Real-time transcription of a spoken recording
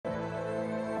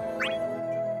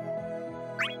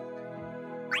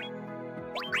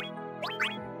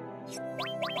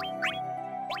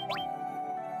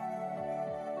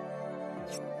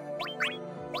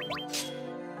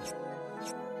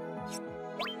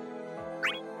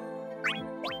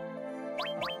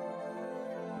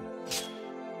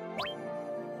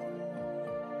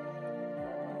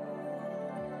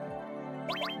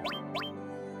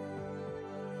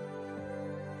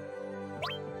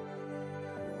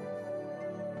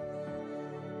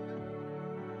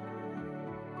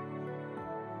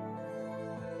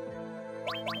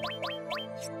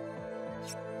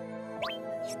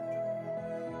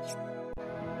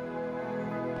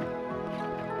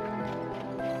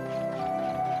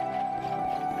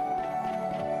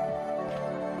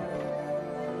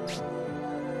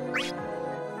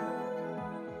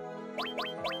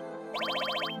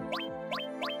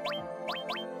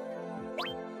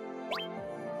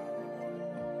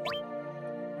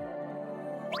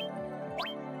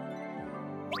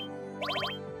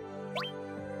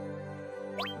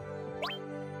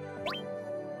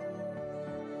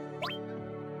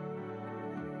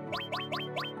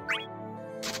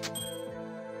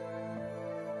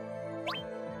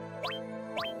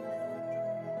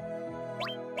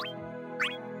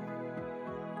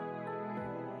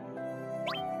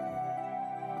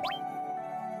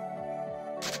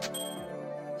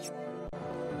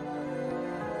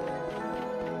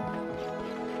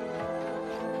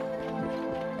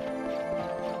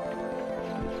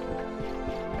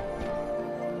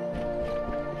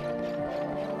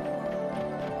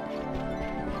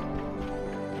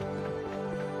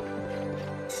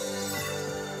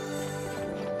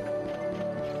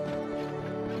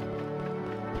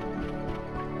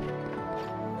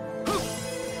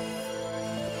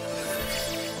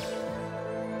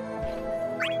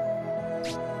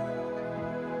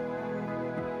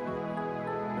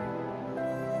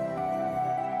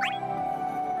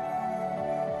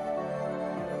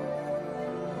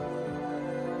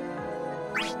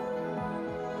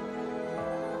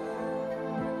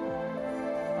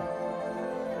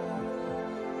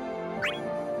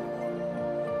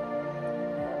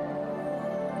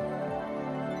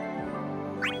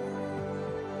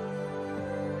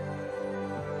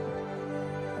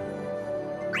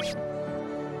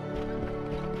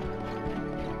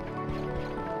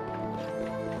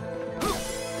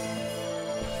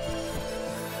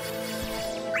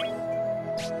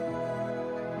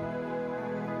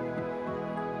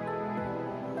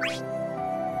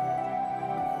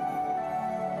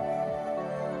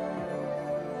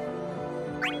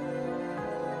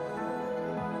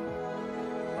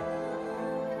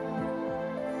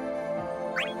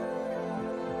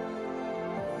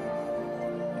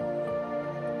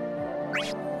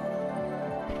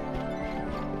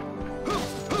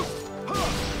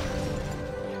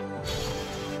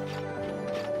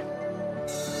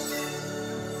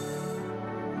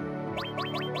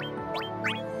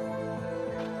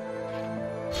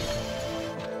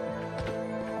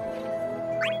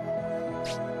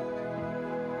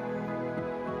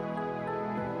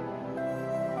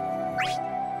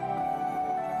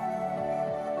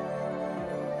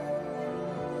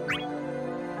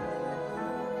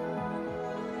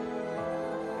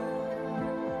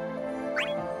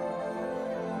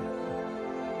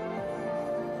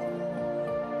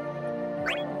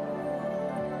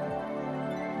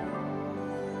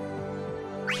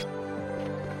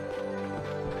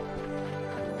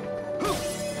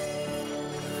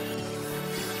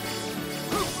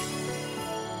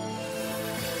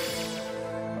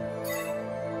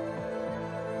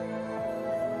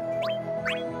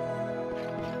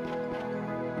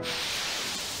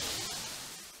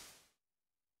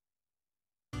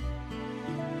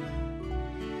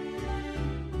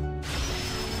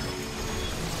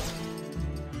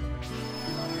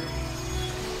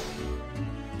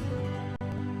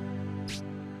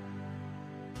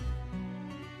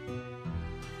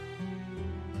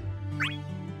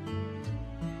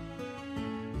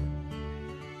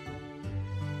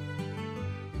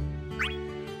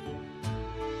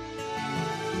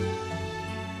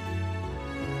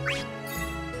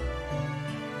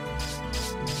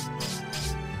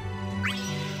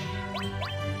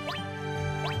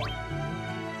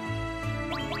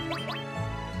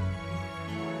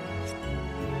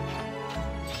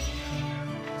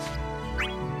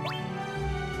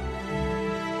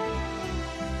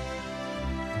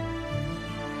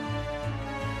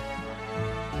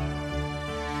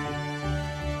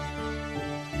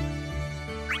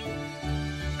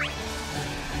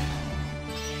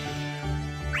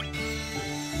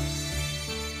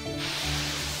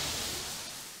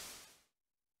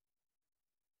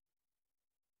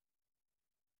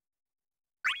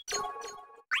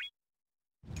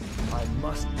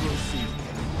must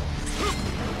proceed.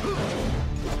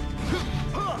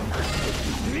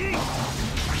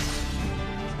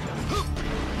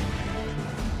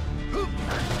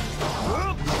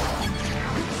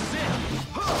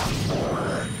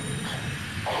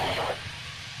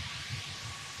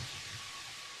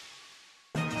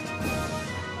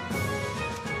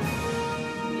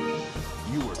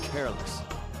 careless.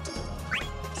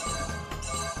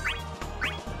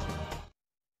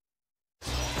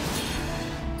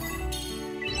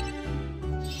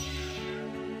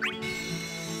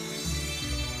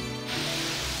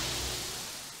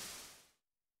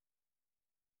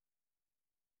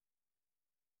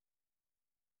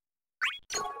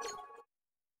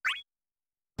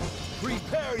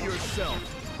 Prepare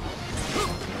yourself!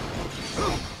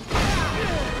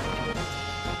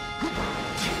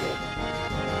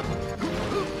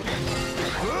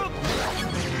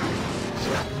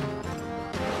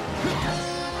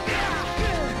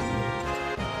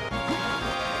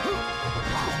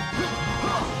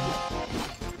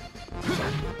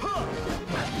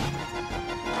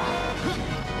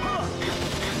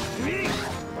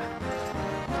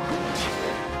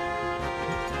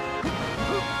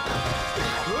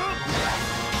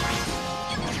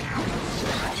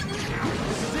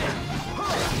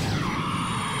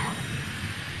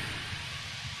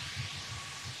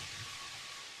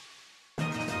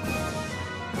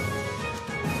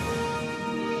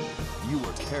 You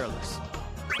were careless.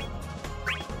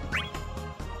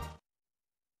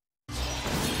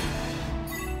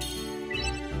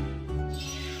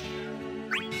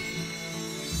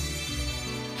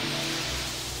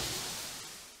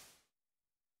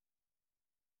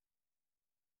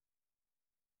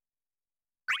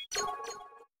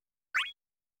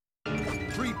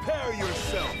 Prepare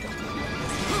yourself!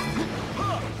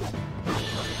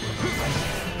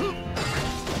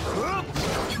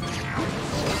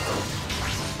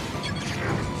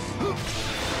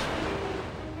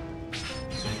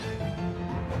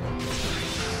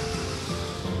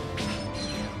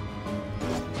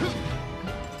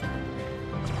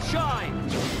 Shine!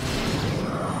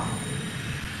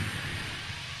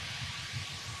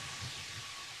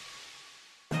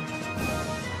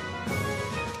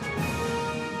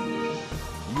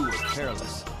 You were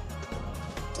careless.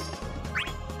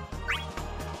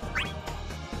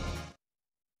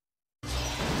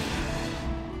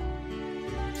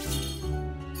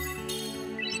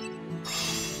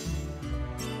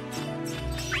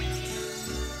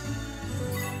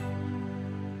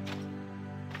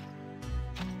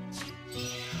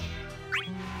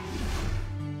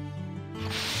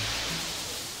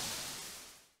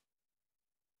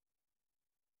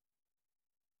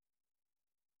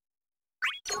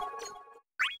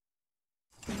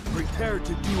 Prepare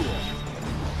to duel.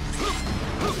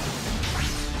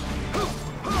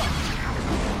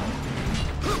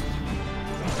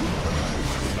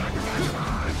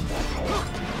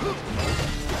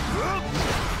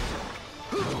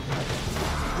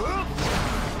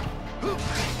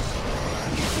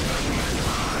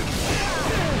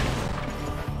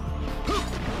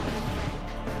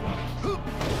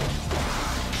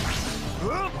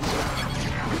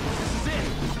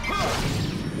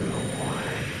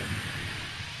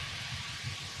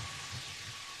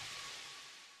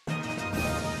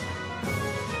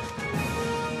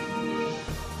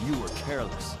 You were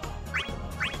careless.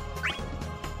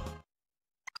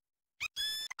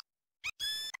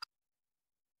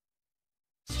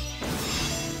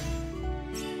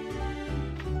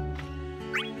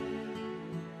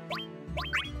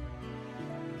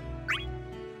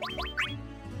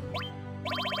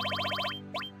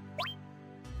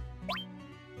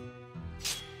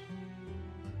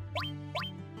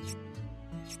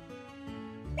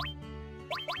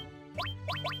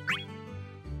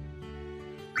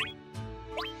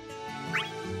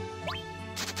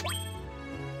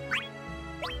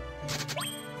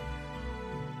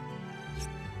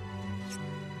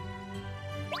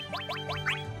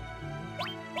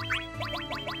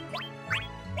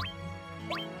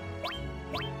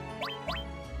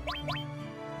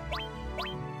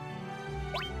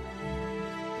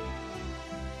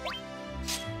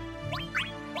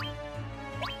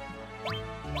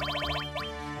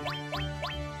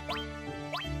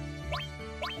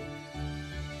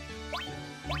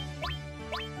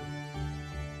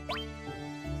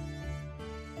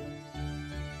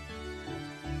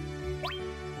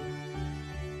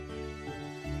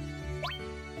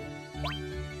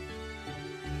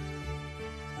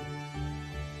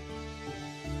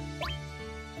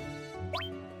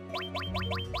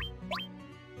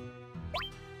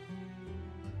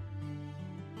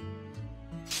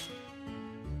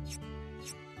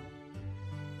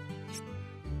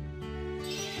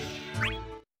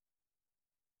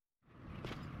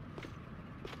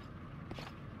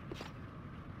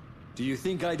 Do you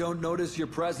think I don't notice your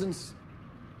presence?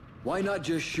 Why not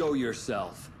just show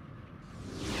yourself?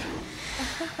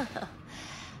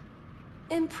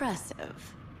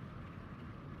 Impressive.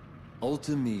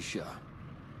 Ultimecia.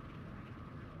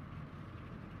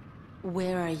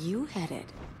 Where are you headed?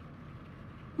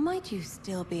 Might you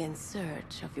still be in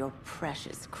search of your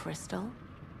precious crystal?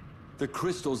 The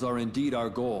crystals are indeed our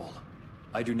goal.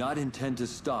 I do not intend to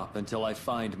stop until I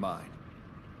find mine.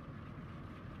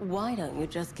 Why don't you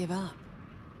just give up?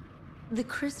 The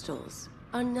crystals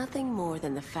are nothing more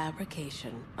than the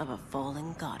fabrication of a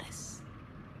fallen goddess.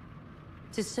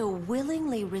 To so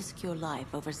willingly risk your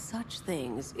life over such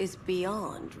things is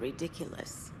beyond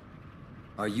ridiculous.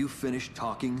 Are you finished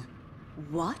talking?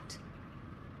 What?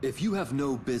 If you have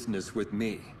no business with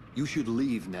me, you should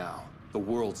leave now. The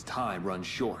world's time runs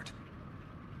short.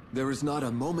 There is not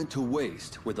a moment to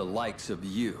waste with the likes of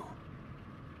you.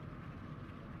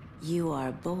 You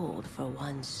are bold for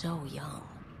one so young.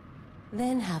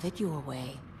 Then have it your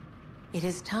way. It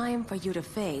is time for you to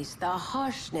face the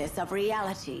harshness of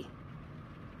reality.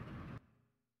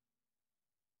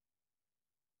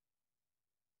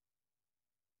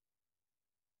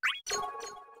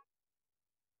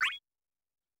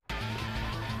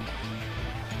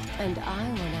 And I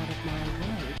went out of my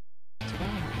way to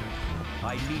warn you.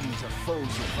 I needn't a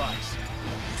foe's advice.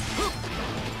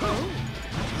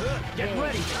 Get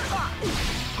ready!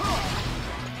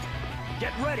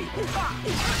 Get ready!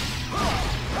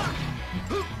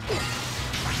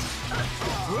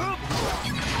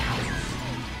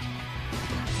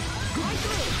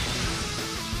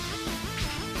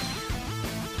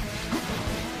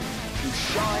 You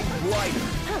shine brighter.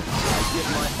 I give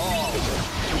my all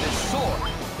to this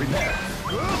sword. Prepare.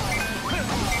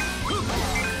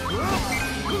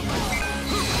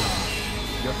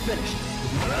 You're finished.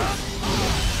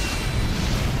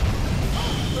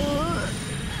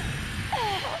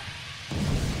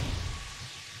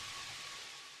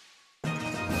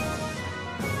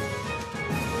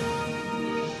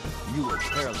 You were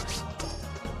careless.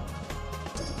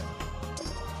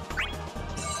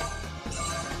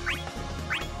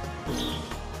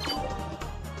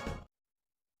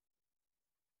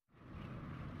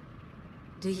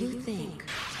 Do you think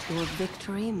your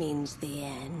victory means the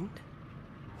end?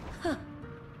 Huh.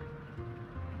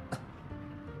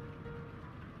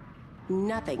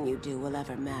 Nothing you do will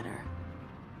ever matter.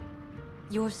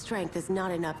 Your strength is not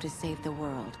enough to save the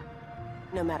world,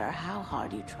 no matter how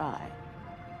hard you try.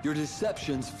 Your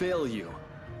deceptions fail you.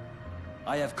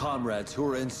 I have comrades who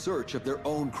are in search of their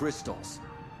own crystals.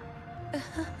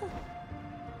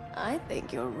 I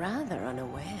think you're rather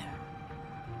unaware.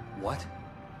 What?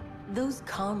 Those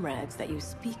comrades that you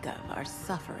speak of are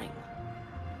suffering.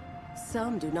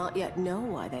 Some do not yet know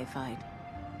why they fight,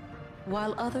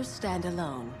 while others stand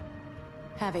alone,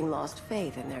 having lost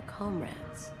faith in their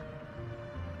comrades.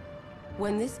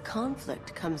 When this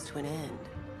conflict comes to an end,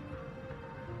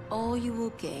 all you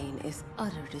will gain is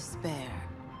utter despair.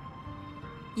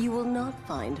 You will not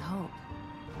find hope.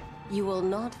 You will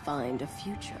not find a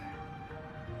future.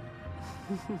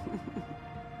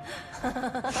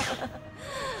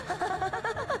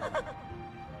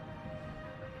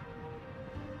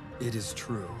 It is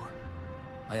true.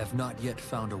 I have not yet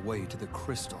found a way to the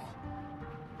crystal.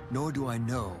 Nor do I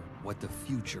know what the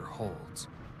future holds.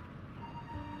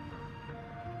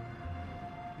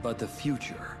 But the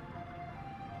future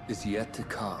is yet to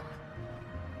come.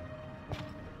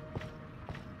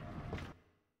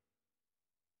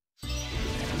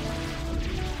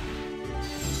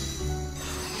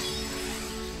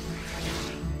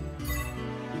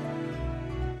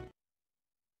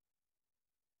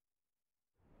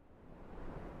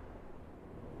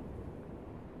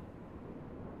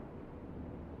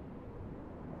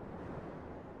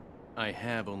 I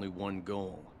have only one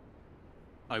goal.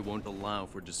 I won't allow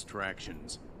for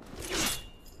distractions.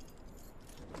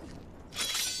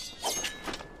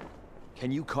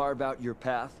 Can you carve out your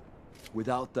path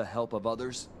without the help of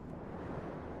others?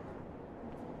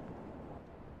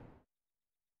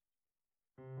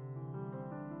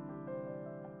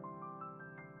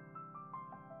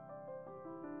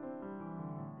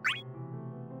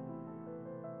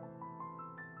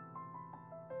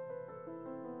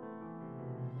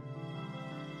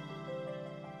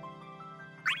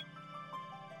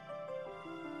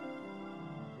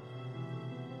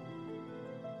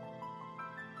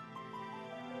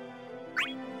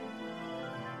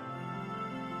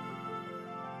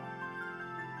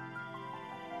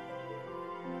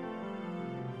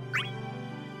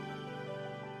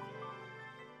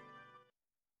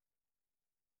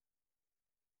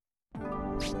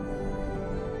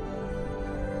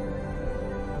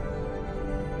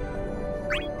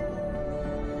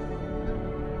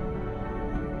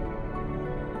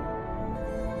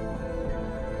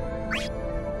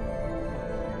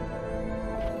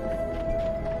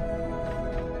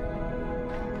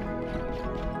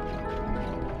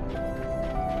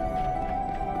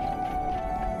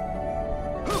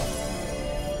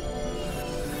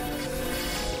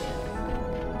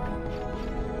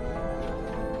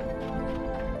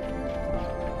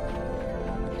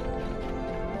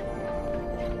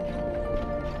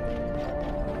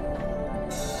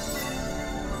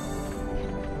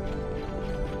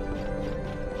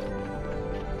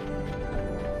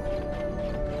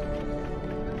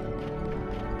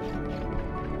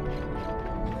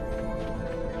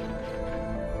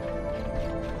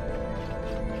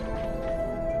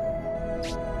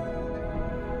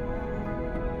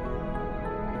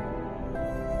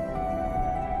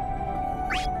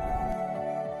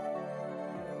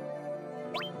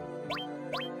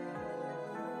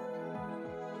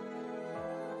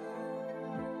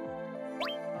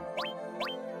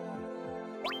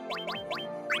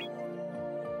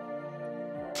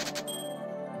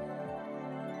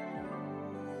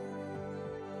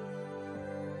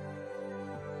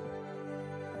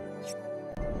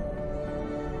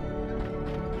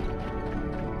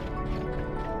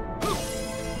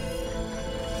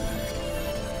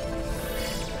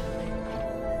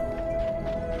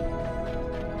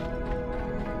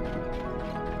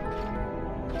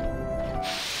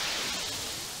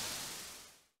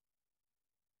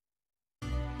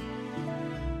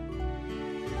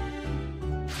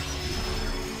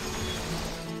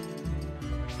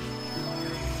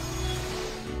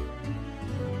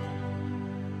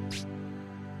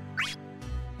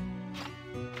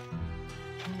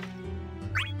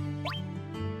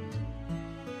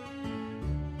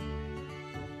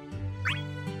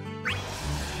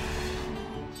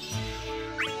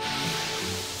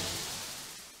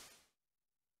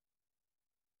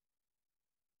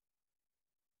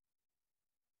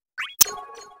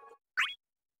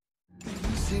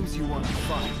 Seems you want to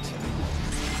fight.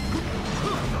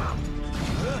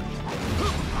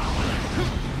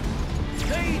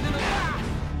 Stay to the back!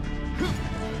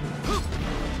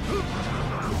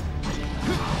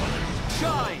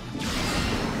 Shine!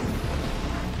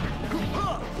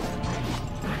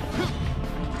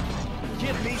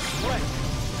 Give me strength!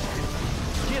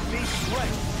 Give me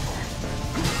strength!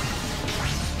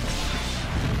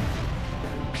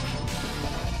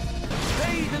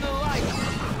 Bathe in the light!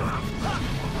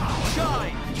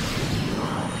 Shine!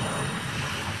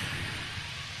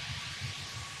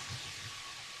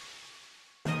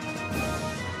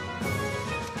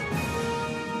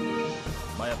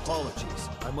 My apologies.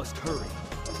 I must hurry.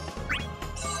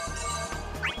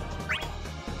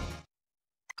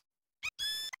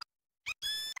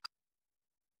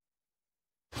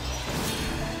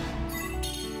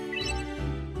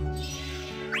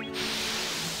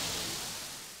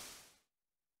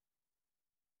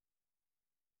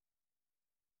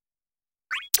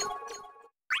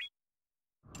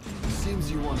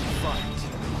 Seems you want to fight.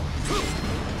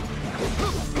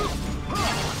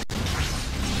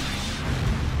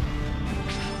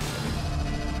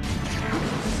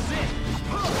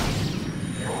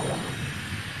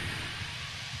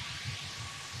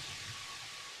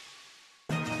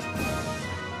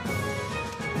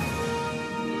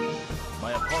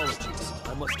 My apologies.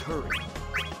 I must hurry.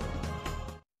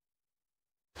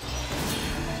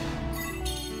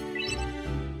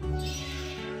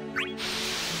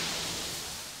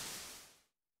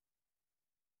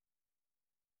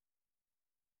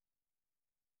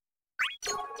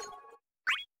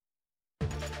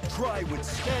 Try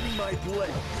withstanding my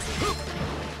blade.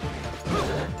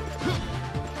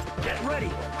 Get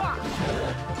ready.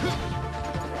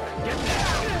 Get down.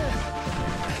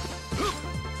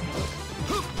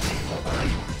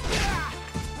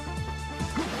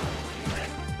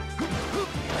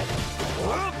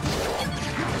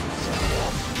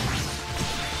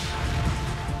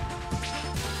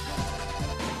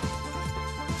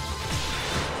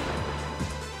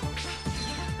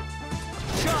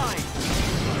 Shine.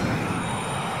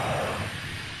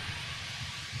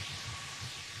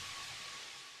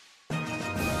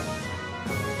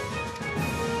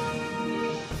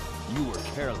 You were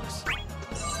careless.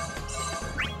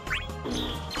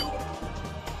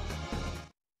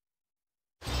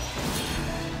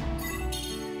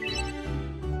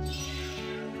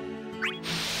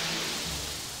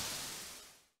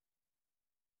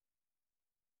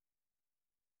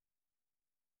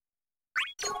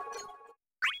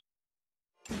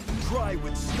 Try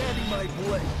withstanding my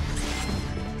blade.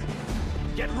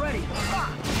 Get ready.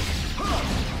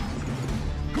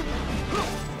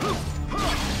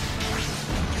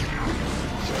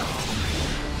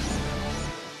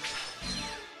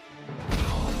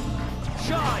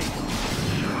 Shine.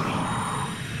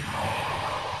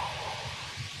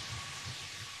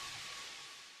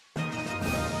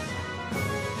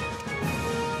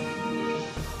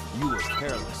 You were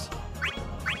careless.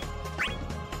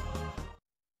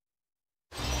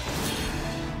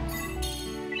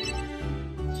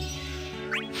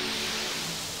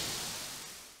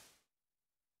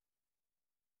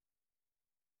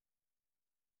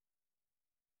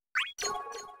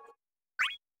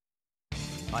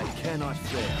 I cannot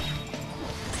fail.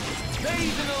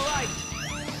 Bathe in the light!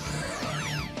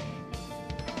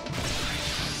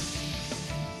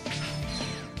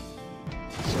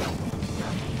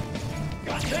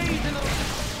 Bathe in the light!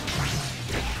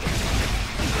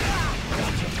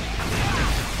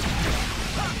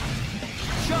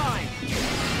 Shine!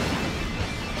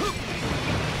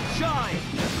 Shine!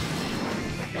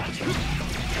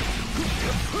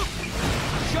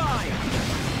 Shine!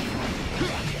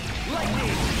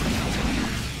 Lightning!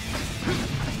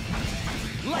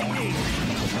 Lightning!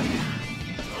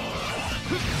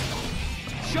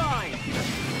 Shine!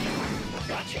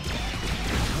 Gotcha!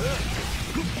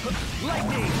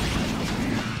 Lightning!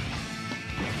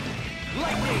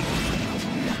 Lightning!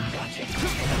 Gotcha!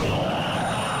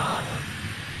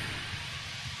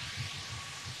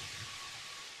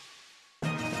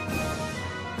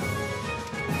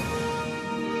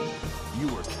 You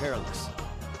were careless.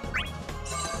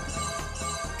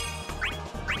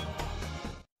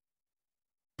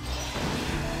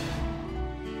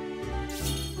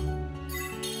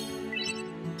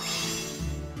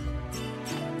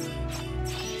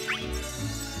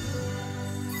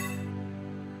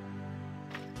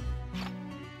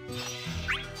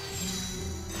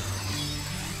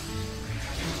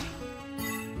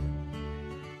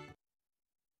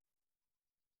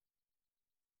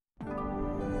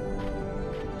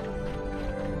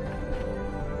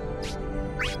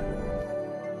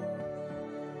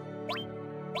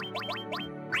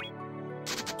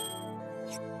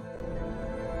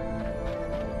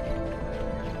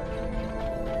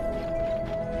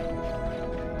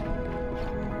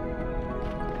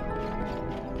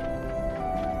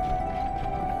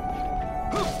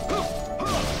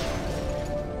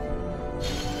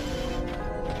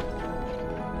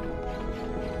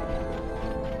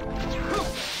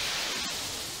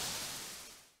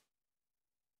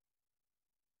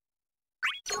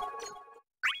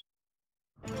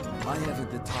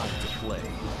 time to play.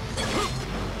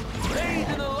 Bathe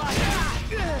in the light!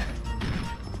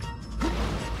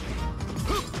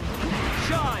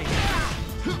 Shine!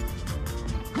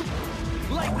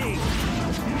 Lightning!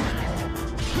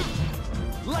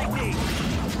 Lightning!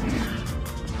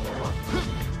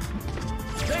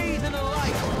 Bathe in the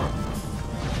light!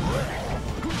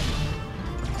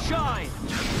 Shine!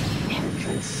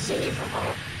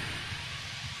 Inconceivable.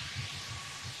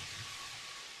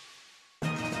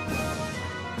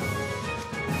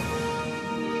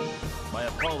 My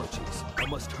apologies. I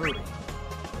must hurry.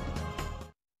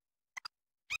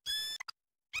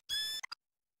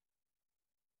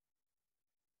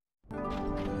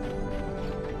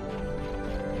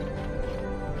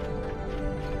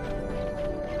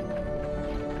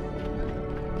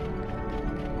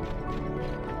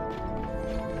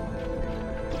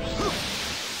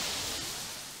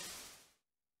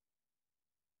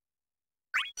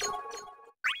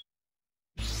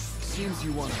 Seems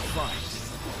you want to fight.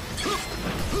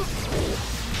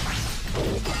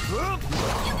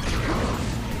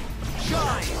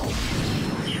 Shine!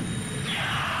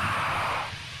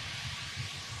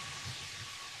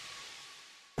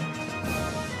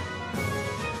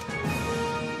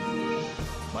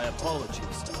 My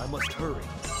apologies. I must hurry.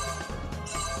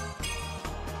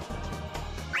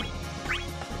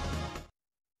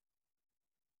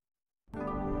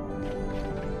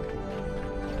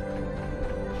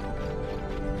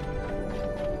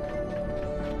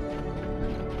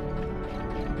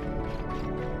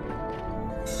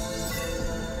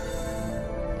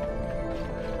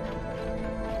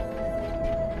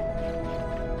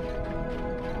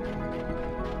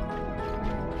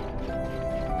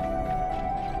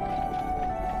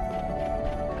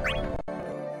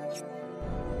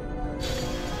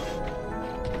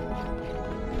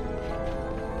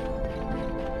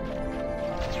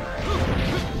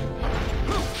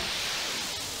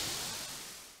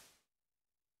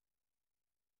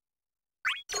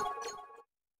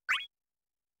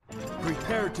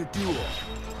 Prepare to duel.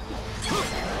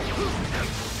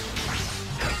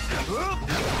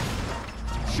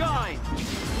 Shine!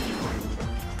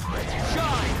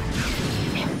 Shine!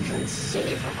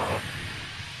 Inconceivable.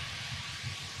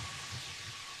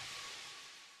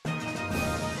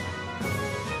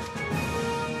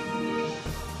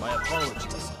 My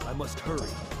apologies. I must hurry.